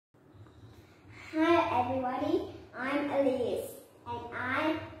everybody, I'm Elise and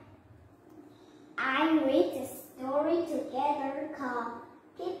I read the story together called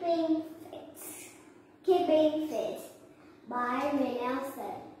Keeping Fit by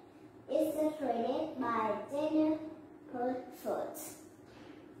Nelson. It's illustrated by Jennifer Foot.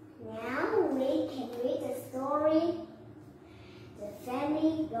 Now we can read the story. The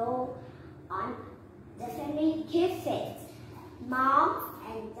family go on. The family keep fit. Mom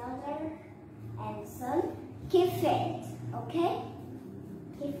and daughter and son keep fit. Okay?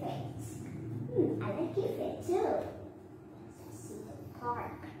 Keep fit. I like keep fit too. Let's see the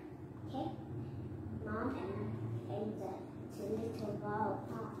park. Okay? Mom and the two little girl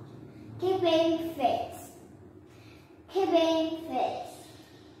park. Keeping fit. Keeping fit.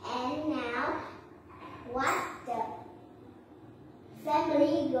 And now, what the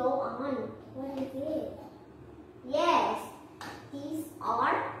family go on? What is it? Yes, these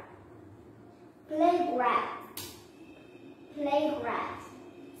are playground. Playground.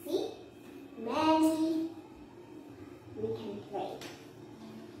 See? Many we can play.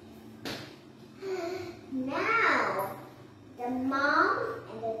 Now, the mom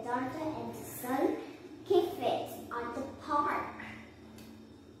and the daughter and the son keep fit on the park.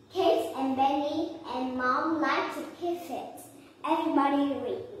 Kate and Benny and Mom like to keep fit. Everybody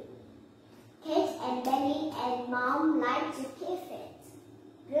read. Kate and Benny and Mom like to keep fit.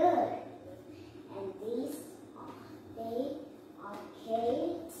 Good. And they are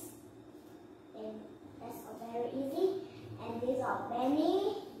Kate. And that's all very easy. And these are Benny.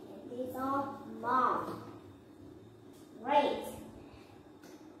 And these are Mom. Great.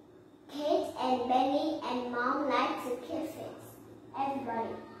 Kate and Benny and Mom like to keep fit.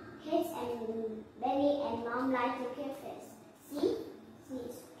 Everybody. Kate and Benny and Mom like to keep fit. See? See,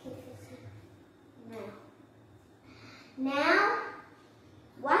 keep fit. Now,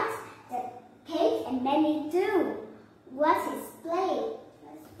 what the Kate and Benny do? What is play?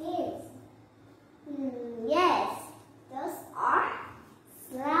 What's this? Yes, those are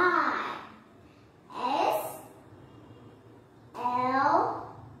slide. S-L-I-D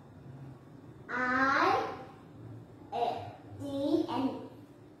and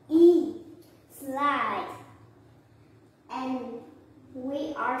E. Slide. And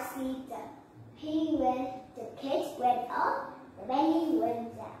we are see the Kate went up, the Benny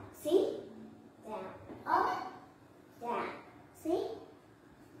went down. See? Down, up, down. See?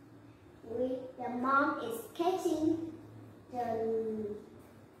 The mom is catching the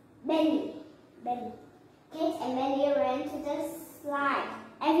Benny. Kate and Benny ran to the slide.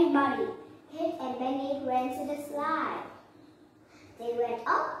 Everybody, Kate and Benny ran to the slide. They went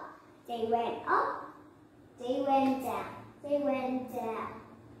up, they went up, they went down, they went down.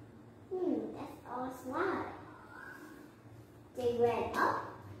 That's all slide. They went up,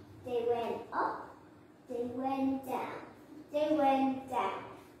 they went up, they went down, they went down.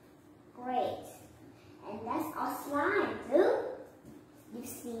 Great. And that's all slide too. You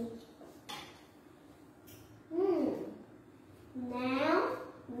see. Now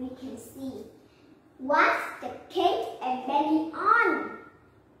we can see what's the Kate and Benny on.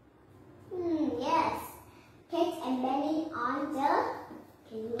 Yes. Kate and Benny on the,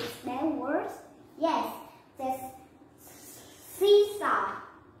 can you spell words? Yes, the seesaw.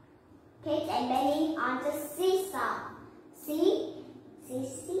 Kate and Benny on the seesaw.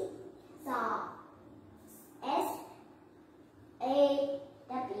 Seesaw.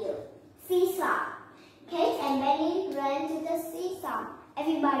 S-A-W. Seesaw. Kate and Benny ran to the seesaw.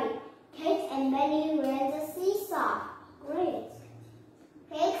 Everybody, Kate and Benny ran the seesaw. Great.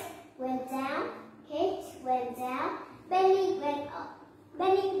 Kate went down. Kate went down. Benny went up.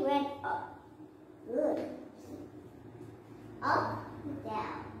 Benny went up. Good. Up,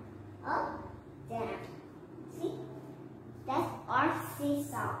 down. Up, down. See? That's our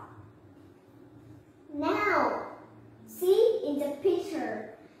seesaw. Now, see in the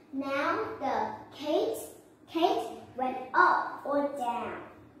picture. Now the Kate went up or down.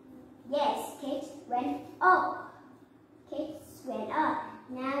 Yes, Kate went up. Kate went up.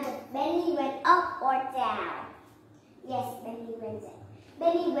 Now the Benny went up or down. Yes, Benny went down.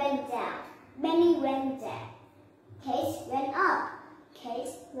 Benny went down. Benny went down. Kate went up.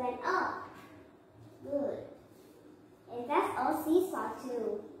 Kate went up. Good. And that's all seesaw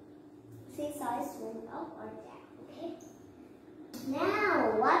too. Seesaw is went up or down. Okay.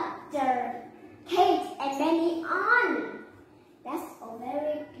 Now what the Kate and Benny on? That's all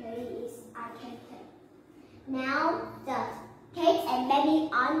very clear. I can play. Now the Kate and Benny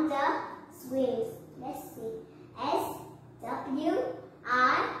on the swings. Let's see. S-W-I-N-G-S.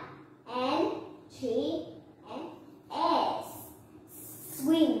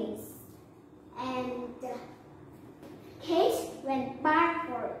 Swings. And Kate went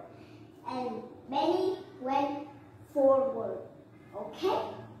backward and Benny went forward. Okay?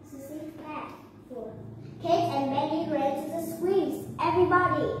 So see back, forward. Kate and Benny ran to the swings.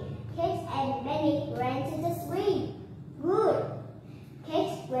 Everybody, Kate and Benny ran to the swing. Good.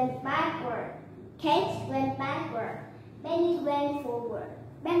 Kate went backward. Kate went backward. Benny went forward.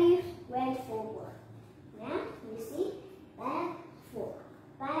 Benny went forward. Now you see back, forward.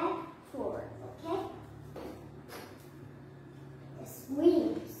 Okay? The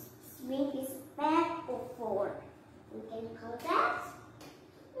swings. Swing is back or forward. We can call that.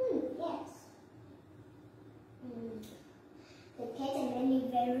 Yes. The Kate and Benny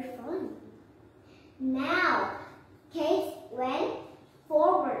very fun. Now Kate went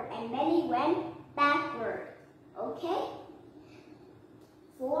forward and Benny went backward. Okay?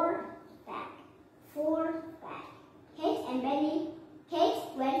 Forward, back. Kate and Benny. Kate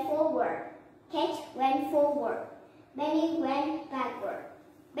went forward. Kate went forward. Benny went backward.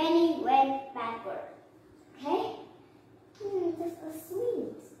 Benny went backward. Okay? That's a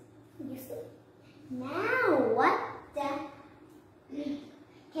swing. You see? Now what the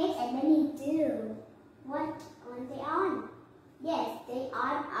Kate and Benny do? What are they on? Yes, they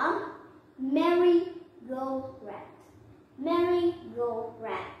are on merry-go-round.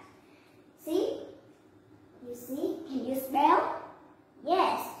 Merry-go-round. See? You see? Can you spell?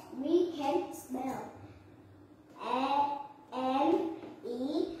 Yes, we can spell.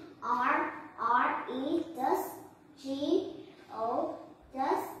 M-E-R-R-E does G-O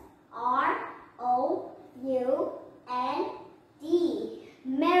does R-O-U-N-D.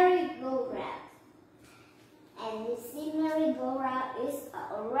 Merry-go-round. And you see merry-go-round is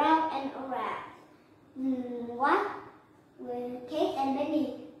around and around. What? With Kate and Benny.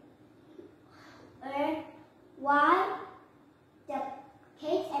 Why? The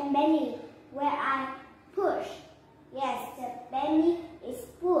Kate and Benny where I push. Yes, the Benny is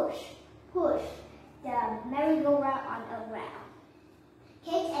push. The merry-go-round on a round.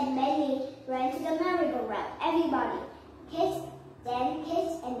 Kate and Benny ran to the merry-go-round. Everybody. Kate and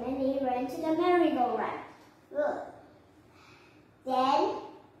Benny ran to the merry-go-round. Look. Then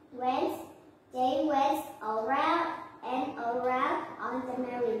they went around and around on the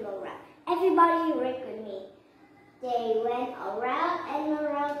merry-go-round. Everybody read with me. They went around and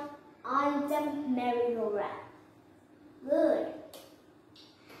around on the merry-go-round. Good.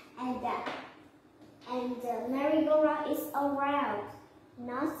 And the merry-go-round is around,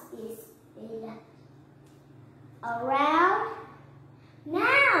 not is around.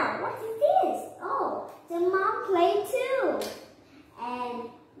 Now, what is this? Oh, the mom played too. And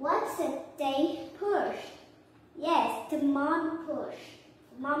what did they push? Yes, the mom pushed.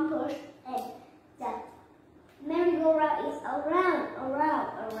 And the merry-go-round is around.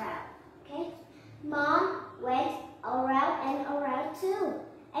 Okay? Mom went around and around too.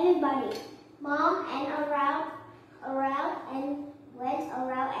 Everybody. Mom and around and went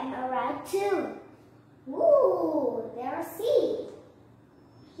around and around too. Ooh, there's C.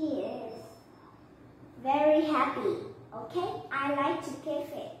 He is very happy. Okay? I like to give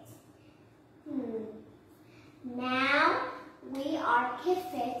it. Now we are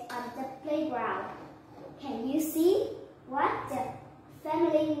keep it on the playground. Can you see what the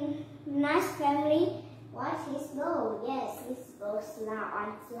family, nice family, what his goal? Yes, his goes now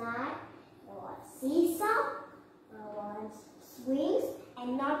on slide, or seesaw, or swings,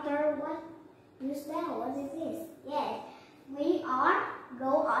 another what? You spell, what is this? Yes, we are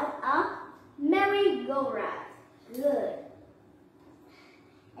go on a merry-go-round. Good.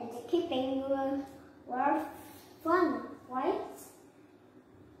 And the keeping were fun, right?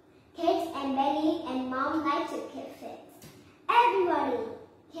 Kate and Benny and Mom like to keep fit. Everybody,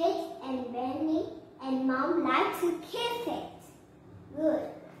 Kate and Benny and Mom like to keep fit. Good.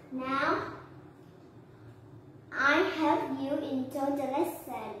 Now, I help you enjoy the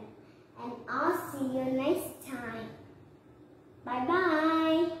lesson and I'll see you next time.